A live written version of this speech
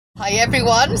Hi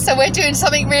everyone, so we're doing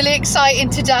something really exciting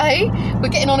today. We're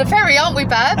getting on a ferry, aren't we,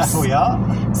 Babs? We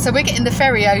are. So we're getting the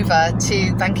ferry over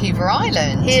to Vancouver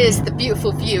Island. Here's the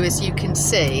beautiful view, as you can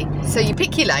see. So you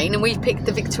pick your lane, and we've picked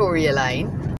the Victoria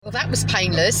lane. Well, that was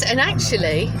painless, and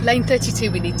actually, lane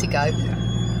 32 we need to go.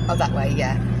 Oh, that way,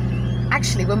 yeah.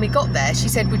 Actually, when we got there, she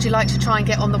said, would you like to try and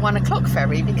get on the 1 o'clock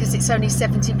ferry, because it's only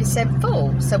 70%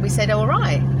 full. So we said, all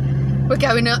right. We're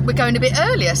going a bit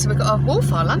earlier, so we've got to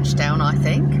wolf our lunch down, I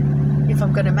think, if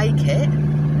I'm going to make it,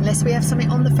 unless we have something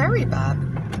on the ferry, Bab.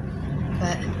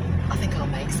 But I think I'll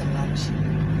make some lunch.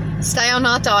 Stay on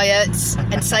our diets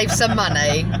and save some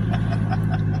money.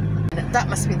 That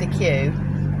must be the queue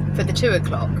for the 2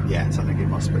 o'clock. Yes, I think it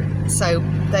must be. So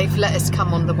they've let us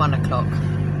come on the 1 o'clock.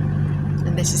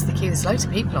 And this is the queue. There's loads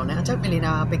of people on it. I don't really know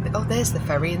how big... Oh, there's the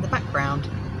ferry in the background.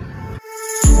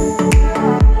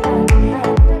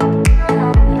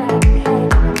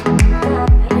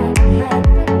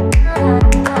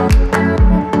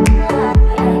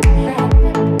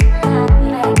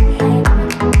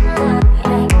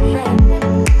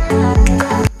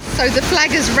 So the flag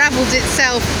has ravelled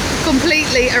itself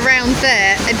completely around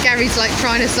there, and Gary's like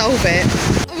trying to solve it.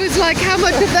 I was like, how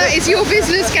much of that is your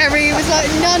business, Gary? He was like,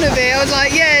 none of it. I was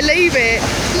like, yeah, leave it.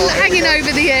 Hanging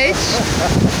over the edge.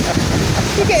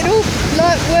 You're getting all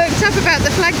like worked up about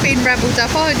the flag being ravelled up,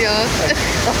 aren't you?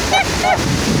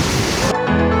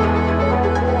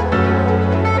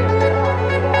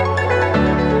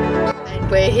 And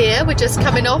we're here, we're just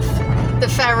coming off the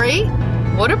ferry.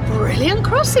 What a brilliant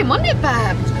crossing, wasn't it,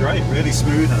 Bab? It was great, really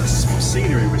smooth, and the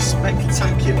scenery was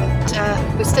spectacular.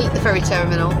 We're still at the ferry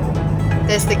terminal.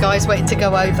 There's the guys waiting to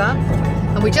go over.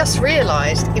 And we just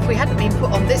realised if we hadn't been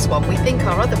put on this one, we think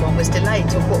our other one was delayed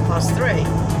till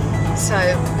 3:15. So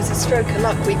it was a stroke of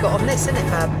luck we got on this, isn't it,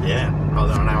 Bab? Yeah,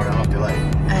 rather than an hour and a half delay.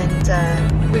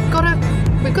 And we've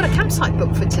got a campsite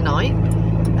booked for tonight.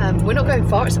 We're not going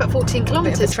far, it's about 14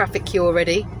 kilometres. Traffic queue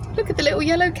already. Look at the little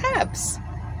yellow cabs.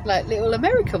 Like little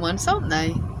American ones, aren't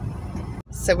they?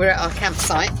 So we're at our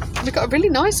campsite. We've got a really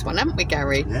nice one, haven't we,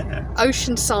 Gary? Yeah.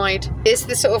 Oceanside. Here's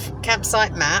the sort of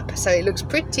campsite map, so it looks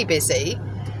pretty busy.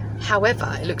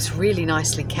 However, it looks really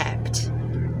nicely kept.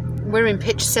 We're in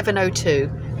pitch 702,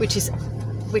 which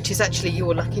is actually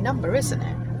your lucky number, isn't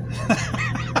it?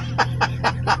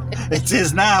 It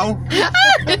is now.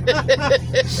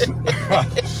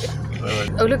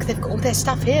 Oh look, they've got all their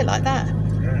stuff here like that.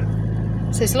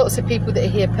 So there's lots of people that are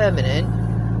here permanent,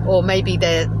 or maybe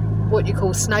they're what you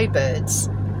call snowbirds.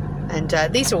 And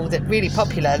these are all that really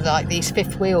popular, like these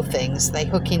fifth wheel things. They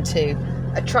hook into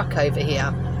a truck over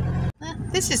here.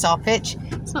 This is our pitch.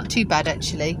 It's not too bad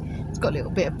actually. It's got a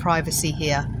little bit of privacy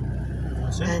here.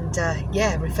 And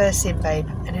yeah, reverse in, babe.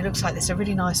 And it looks like there's a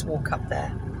really nice walk up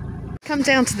there. Come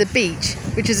down to the beach,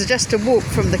 which is just a walk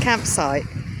from the campsite.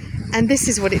 And this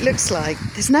is what it looks like.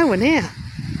 There's no one here.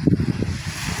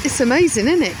 It's amazing,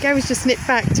 isn't it? Gary's just nipped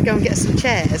back to go and get some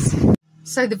chairs.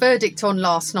 So the verdict on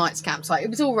last night's campsite, it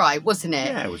was all right, wasn't it?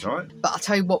 Yeah, it was all right. But I'll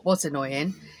tell you what was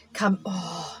annoying. Come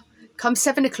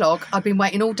 7 o'clock, I'd been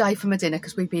waiting all day for my dinner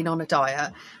because we'd been on a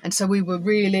diet. And so we were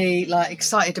really like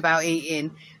excited about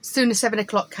eating. As soon as 7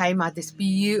 o'clock came, I had this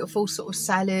beautiful sort of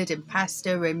salad and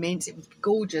pasta and mince. It was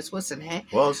gorgeous, wasn't it?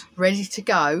 It was. Ready to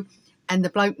go. And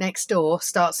the bloke next door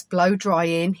starts blow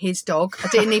drying his dog. I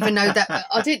didn't even know that.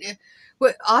 I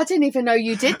didn't even know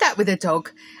you did that with a dog.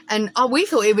 And we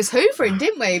thought it was hoovering,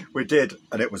 didn't we? We did,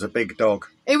 and it was a big dog.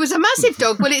 It was a massive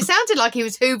dog. Well, it sounded like he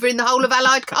was hoovering the whole of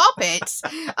Allied carpets,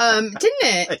 didn't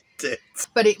it? It did.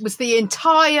 But it was the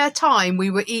entire time we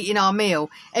were eating our meal.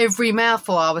 Every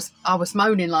mouthful, I was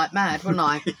moaning like mad, wasn't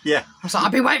I? Yeah. I was like,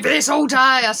 I've been waiting for this all day.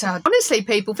 I said, honestly,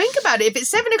 people, think about it. If it's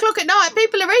 7 o'clock at night,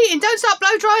 people are eating. Don't start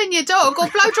blow drying your dog or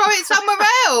blow dry it somewhere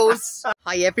else.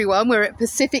 Hi, everyone. We're at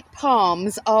Pacific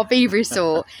Palms RV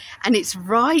Resort, and it's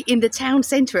right in the town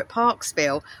centre at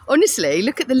Parksville. Honestly,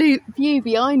 look at the view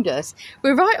behind us.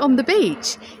 We're right on the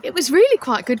beach. It was really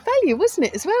quite good value, wasn't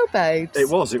it, as well, babes? It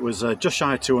was. It was just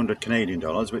shy of 200 Canadian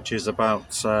dollars, which is about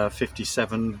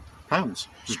 £57, which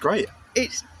is great.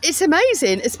 It's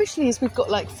amazing, especially as we've got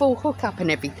like full hookup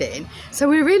and everything. So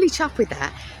we're really chuffed with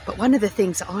that. But one of the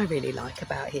things that I really like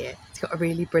about here, it's got a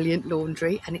really brilliant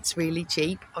laundry and it's really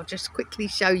cheap. I'll just quickly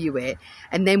show you it.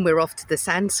 And then we're off to the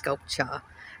sand sculpture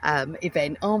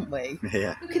event, aren't we?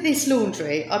 Yeah. Look at this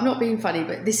laundry. I'm not being funny,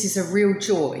 but this is a real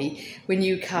joy when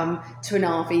you come to an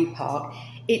RV park.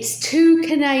 It's $2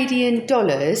 Canadian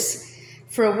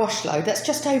for a wash load. That's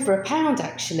just over £1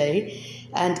 actually.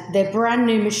 And they're brand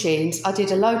new machines. I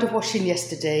did a load of washing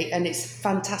yesterday and it's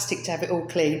fantastic to have it all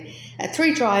clean.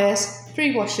 3 dryers,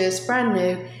 3 washers, brand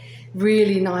new,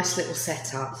 really nice little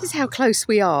setup. This is how close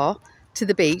we are to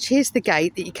the beach. Here's the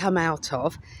gate that you come out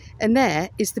of, and there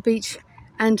is the beach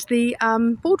and the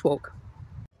boardwalk.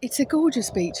 It's a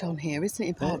gorgeous beach on here, isn't it,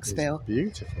 in Parksville? It's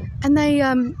beautiful. And they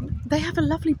have a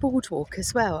lovely boardwalk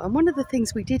as well. And one of the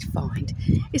things we did find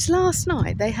is last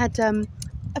night they had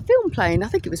a film playing. I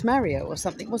think it was Mario or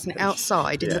something, wasn't it,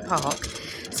 outside in the park.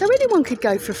 So anyone could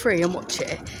go for free and watch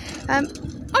it.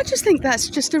 I just think that's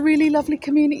just a really lovely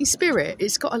community spirit.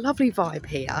 It's got a lovely vibe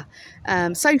here.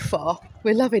 So far,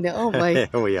 we're loving it, aren't we?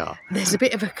 Here we are. There's a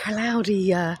bit of a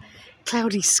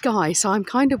cloudy sky, so I'm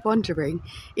kind of wondering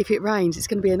if it rains it's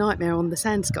going to be a nightmare on the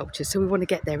sand sculptures, so we want to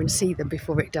get there and see them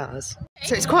before it does.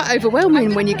 So it's quite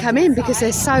overwhelming when you come in because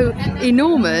they're so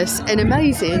enormous and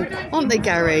amazing, aren't they,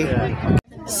 Gary?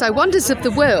 So Wonders of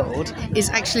the World is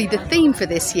actually the theme for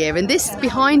this year, and this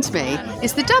behind me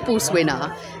is the doubles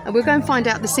winner, and we'll go and find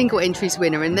out the single entries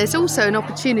winner, and there's also an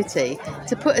opportunity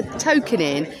to put a token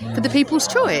in for the People's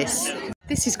Choice.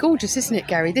 This is gorgeous, isn't it,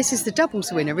 Gary? This is the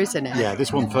doubles winner, isn't it? Yeah,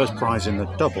 this won first prize in the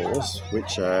doubles,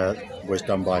 which was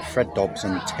done by Fred Dobbs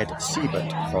and Ted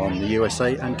Siebert from the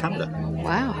USA and Canada.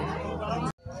 Wow.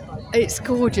 It's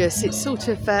gorgeous. It's sort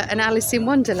of an Alice in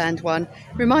Wonderland one.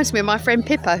 Reminds me of my friend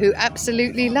Pippa, who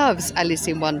absolutely loves Alice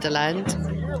in Wonderland.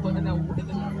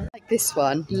 Like this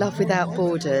one, Love Without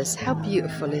Borders. How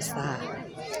beautiful is that?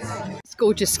 It's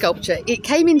gorgeous sculpture. It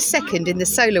came in second in the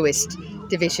soloist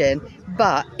division,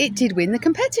 but it did win the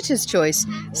competitor's choice,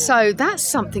 so that's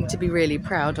something to be really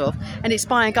proud of. And it's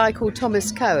by a guy called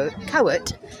Thomas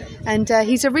Coët, and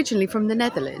he's originally from the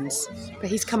Netherlands, but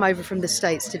he's come over from the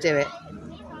States to do it.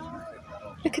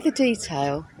 Look at the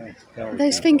detail.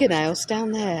 Those fingernails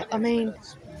down there, I mean,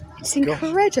 it's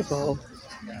incredible.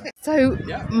 So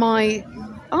my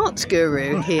art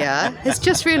guru here has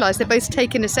just realised they're both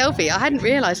taking a selfie. I hadn't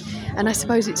realised, and I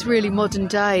suppose it's really modern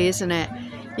day, isn't it?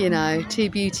 You know, two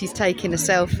beauties taking a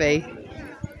selfie.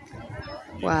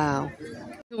 Wow.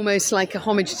 Almost like a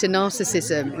homage to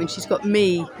narcissism when she's got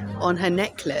me on her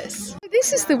necklace.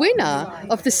 This is the winner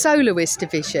of the soloist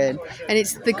division, and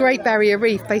it's the Great Barrier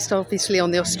Reef, based obviously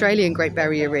on the Australian Great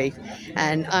Barrier Reef.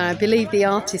 And I believe the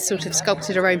artist sort of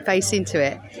sculpted her own face into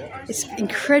it. It's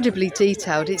incredibly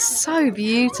detailed. It's so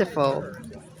beautiful.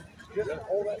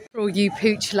 For all you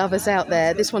pooch lovers out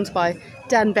there, this one's by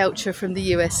Dan Belcher from the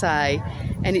USA,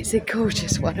 and it's a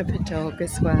gorgeous one of a dog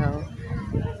as well.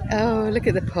 Oh, look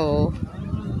at the paw.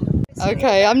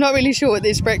 Okay, I'm not really sure what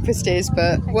this breakfast is,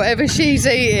 but whatever she's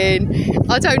eating,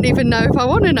 I don't even know if I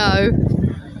want to know.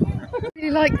 I really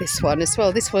like this one as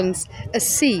well. This one's a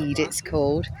seed, it's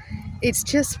called. It's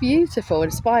just beautiful.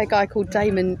 It's by a guy called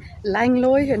Damon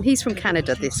Langlois, and he's from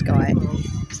Canada, this guy.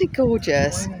 Isn't it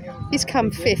gorgeous? He's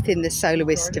come 5th in the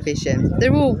soloist division.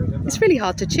 It's really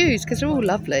hard to choose because they're all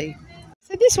lovely.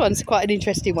 So this one's quite an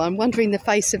interesting one, Wandering the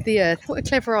Face of the Earth. What a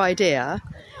clever idea.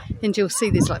 And you'll see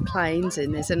there's like planes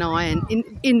and there's an eye, and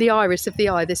in the iris of the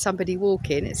eye there's somebody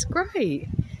walking. It's great.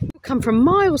 People come from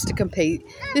miles to compete.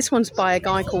 This one's by a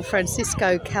guy called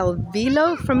Francisco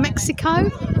Calvillo from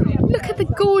Mexico. Look at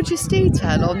the gorgeous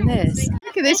detail on this.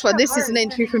 Look at this one. This is an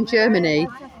entry from Germany.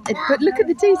 But look at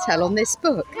the detail on this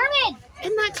book.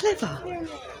 Isn't that clever?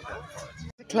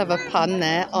 A clever pun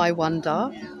there, I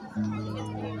wonder.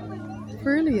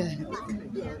 Brilliant.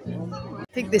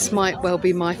 I think this might well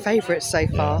be my favourite so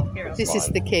far. This is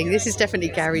the King. This is definitely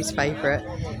Gary's favourite.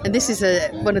 And this is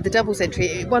one of the doubles entry.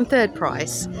 It won 3rd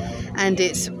prize. And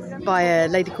it's by a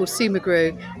lady called Sue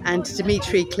McGrew and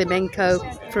Dmitry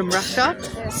Klimenko from Russia.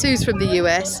 Sue's from the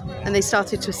US. And they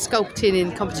started to sculpt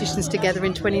in competitions together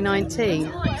in 2019.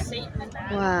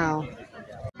 Wow.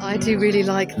 I do really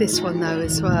like this one though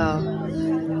as well.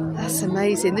 That's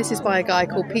amazing. This is by a guy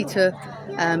called Peter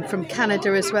from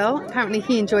Canada as well. Apparently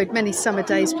he enjoyed many summer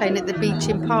days playing at the beach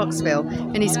in Parksville,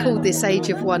 and he's called this Age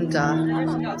of Wonder.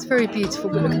 It's very beautiful,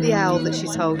 but look at the owl that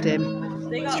she's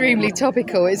holding. Extremely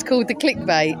topical. It's called the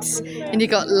clickbaits, and you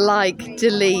got like,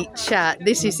 delete, chat.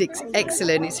 This is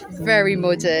excellent. It's very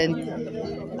modern,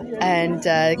 and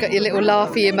got your little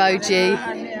laughy emoji.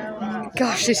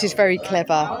 Gosh, this is very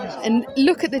clever. And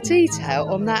look at the detail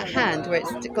on that hand where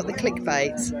it's got the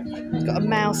clickbaits. It's got a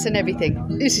mouse and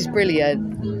everything. This is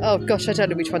brilliant. Oh gosh, I don't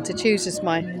know which one to choose as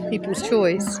my people's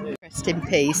choice. Rest in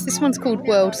peace. This one's called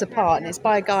Worlds Apart, and it's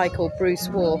by a guy called Bruce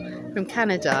Waugh from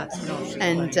Canada.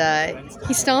 And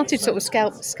he started sort of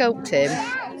sculpting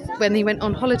when he went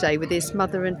on holiday with his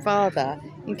mother and father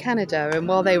in Canada, and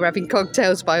while they were having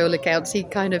cocktails, by all accounts, he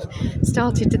kind of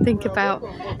started to think about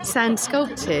sand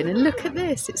sculpting. And look at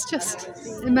this, it's just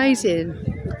amazing.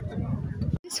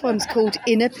 This one's called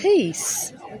Inner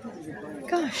Peace.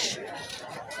 Gosh,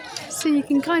 so you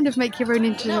can kind of make your own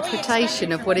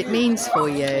interpretation of what it means for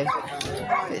you.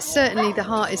 certainly the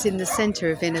heart is in the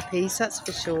centre of Inner Peace, that's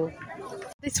for sure.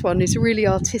 This one is really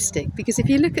artistic because if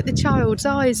you look at the child's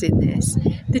eyes in this,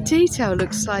 the detail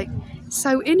looks like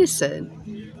so innocent.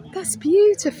 That's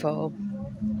beautiful.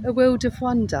 A world of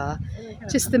wonder.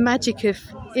 Just the magic of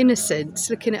innocence,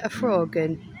 looking at a frog.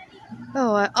 And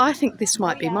oh, I think this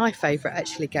might be my favourite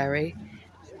actually, Gary.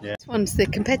 Yeah. This one's the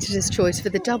competitor's choice for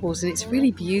the doubles and it's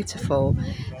really beautiful.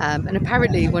 And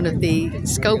apparently one of the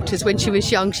sculptors, when she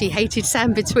was young, she hated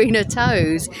sand between her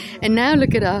toes. And now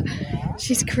look at her,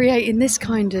 she's creating this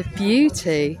kind of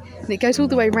beauty. And it goes all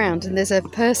the way around and there's a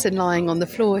person lying on the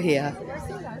floor here.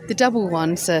 The double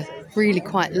ones are really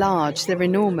quite large, they're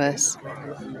enormous.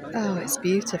 Oh, it's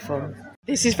beautiful.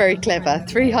 This is very clever,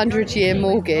 300-year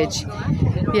mortgage.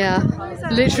 Yeah,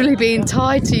 literally being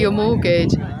tied to your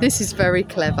mortgage. This is very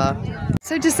clever.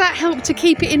 So does that help to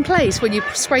keep it in place when you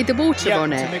spray the water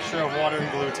on it? Yeah, it's a mixture of water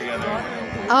and glue together.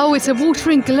 Oh, it's a water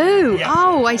and glue. Yeah.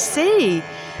 Oh, I see.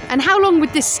 And how long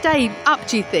would this stay up,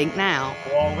 do you think, now?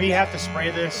 Well, we have to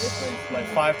spray this like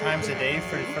 5 times a day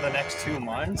for the next 2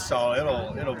 months, so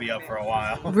it'll be up for a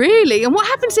while. Really? And what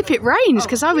happens if it rains?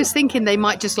 Because I was thinking they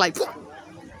might just like...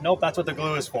 Nope, that's what the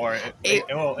glue is for.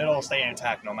 It'll stay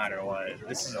intact no matter what.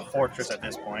 This is a fortress at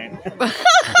this point. We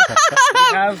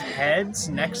have heads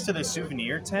next to the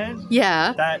souvenir tent.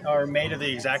 Yeah. That are made of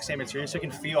the exact same material, so you can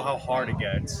feel how hard it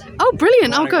gets. Oh,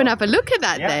 brilliant. I'll go and have a look at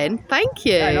that then. Thank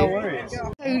you. Yeah, no worries.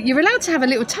 So you're allowed to have a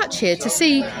little touch here to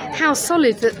see how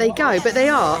solid that they go, but they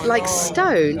are like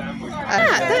stone.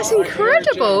 That's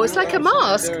incredible. It's like a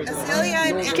mask.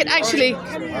 You can actually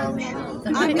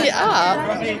pick it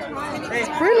up. It's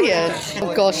brilliant.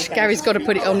 Oh gosh, Gary's got to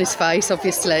put it on his face,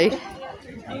 obviously.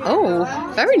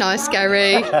 Oh, very nice,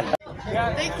 Gary.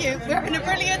 Thank you. We're having a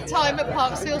brilliant time at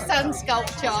Parksville Sand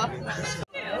Sculpture.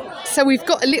 So we've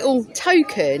got a little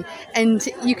token and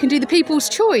you can do the people's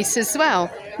choice as well.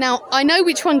 Now, I know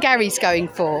which one Gary's going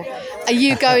for. Are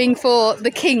you going for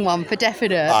the king one for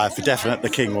definite? For definite, the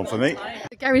king one for me.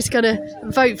 Gary's going to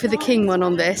vote for the king one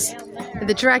on this.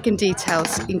 The dragon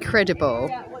detail's incredible.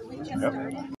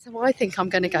 Yep. So I think I'm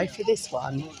going to go for this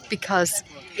one because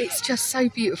it's just so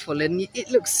beautiful and it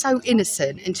looks so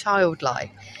innocent and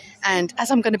childlike. And as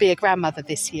I'm going to be a grandmother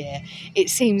this year, it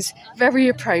seems very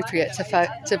appropriate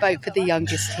to vote for the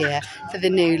youngest here for the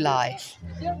new life.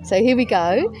 So here we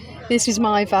go. This is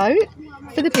my vote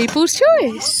for the people's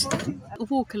choice. A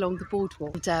walk along the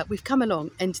boardwalk. And, we've come along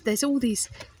and there's all these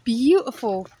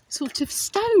beautiful sort of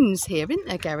stones here, isn't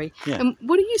there, Gary? Yeah. And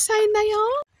what are you saying they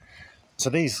are? So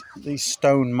these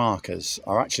stone markers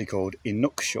are actually called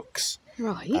inukshuks.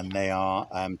 Right. And they are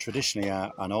traditionally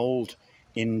an old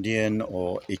Indian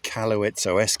or Iqaluit,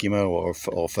 so Eskimo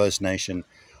or First Nation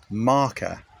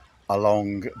marker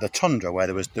along the tundra where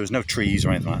there was no trees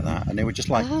or anything like that, and they were just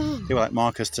like they were like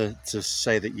markers to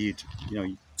say that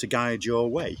to guide your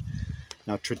way.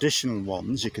 Now traditional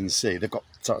ones, you can see they've got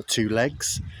sort of 2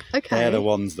 legs. Okay. They're the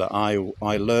ones that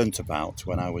I learnt about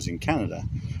when I was in Canada,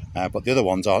 but the other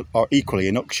ones are equally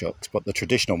inukshuks, but the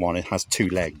traditional one, it has 2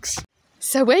 legs.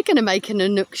 So we're going to make an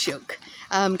inukshuk.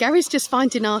 Gary's just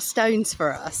finding our stones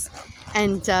for us,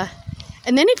 and then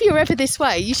if you're ever this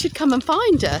way, you should come and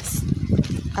find us.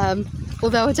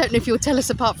 Although I don't know if you'll tell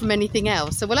us apart from anything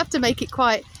else, so we'll have to make it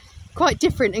quite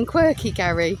different and quirky,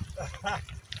 Gary.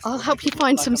 I'll help you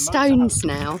find some stones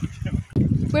now.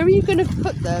 Where are you going to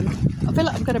put them? I feel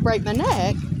like I'm going to break my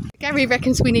neck. Gary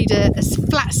reckons we need a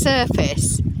flat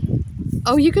surface.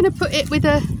 Oh, you're going to put it with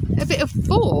a bit of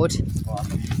board? Well, I'm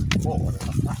looking forward to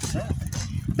a flat surface.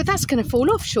 But that's going to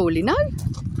fall off, surely, no?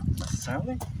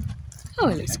 Necessarily? Oh,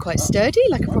 it looks quite sturdy,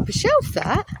 like a proper shelf,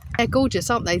 that. They're gorgeous,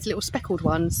 aren't they? These little speckled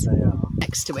ones. They are.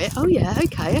 Next to it. Oh, yeah,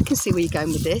 okay, I can see where you're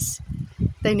going with this.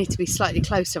 They need to be slightly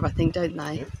closer, I think, don't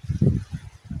they?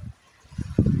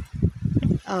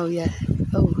 Oh, yeah.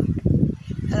 Oh,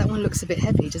 that one looks a bit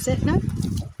heavy, does it? No?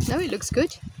 No, it looks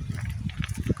good.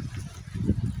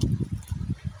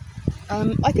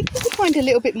 I think we could find a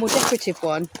little bit more decorative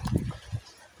one.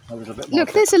 A little bit more.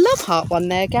 Look, there's a love heart one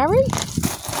there, Gary.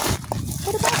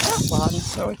 What about that one?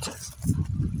 So it is.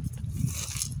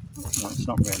 No, it's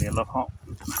not really a love heart.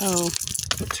 Oh.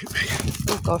 Too big.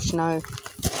 Oh gosh, no.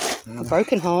 A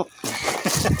broken heart.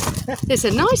 There's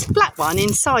a nice flat one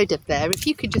inside of there. If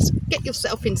you could just get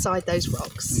yourself inside those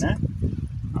rocks. No?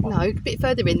 No, a bit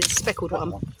further in, there's a speckled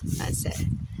one. That's it.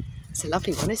 It's a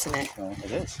lovely one, isn't it?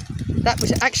 It is. That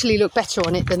would actually look better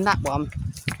on it than that one.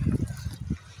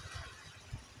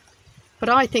 But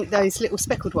I think those little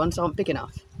speckled ones aren't big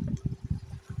enough.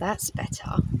 That's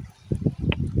better.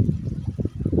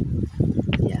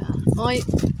 Yeah,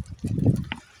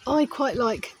 I quite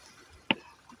like,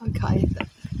 okay,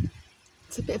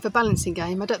 It's a bit of a balancing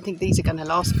game. I don't think these are going to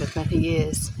last for many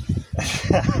years.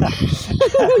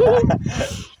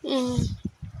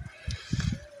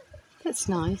 That's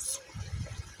nice.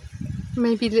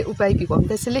 Maybe a little baby one.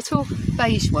 There's a little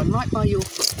beige one right by your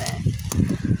foot there.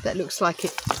 That looks like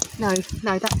it. No,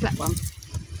 that black one.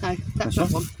 No, that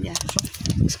black one. Yeah.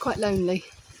 It's quite lonely.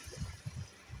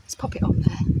 Let's pop it on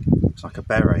there. It's like a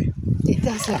beret. It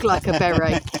does look like a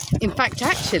beret. In fact,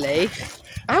 actually,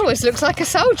 ours looks like a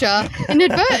soldier,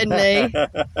 inadvertently.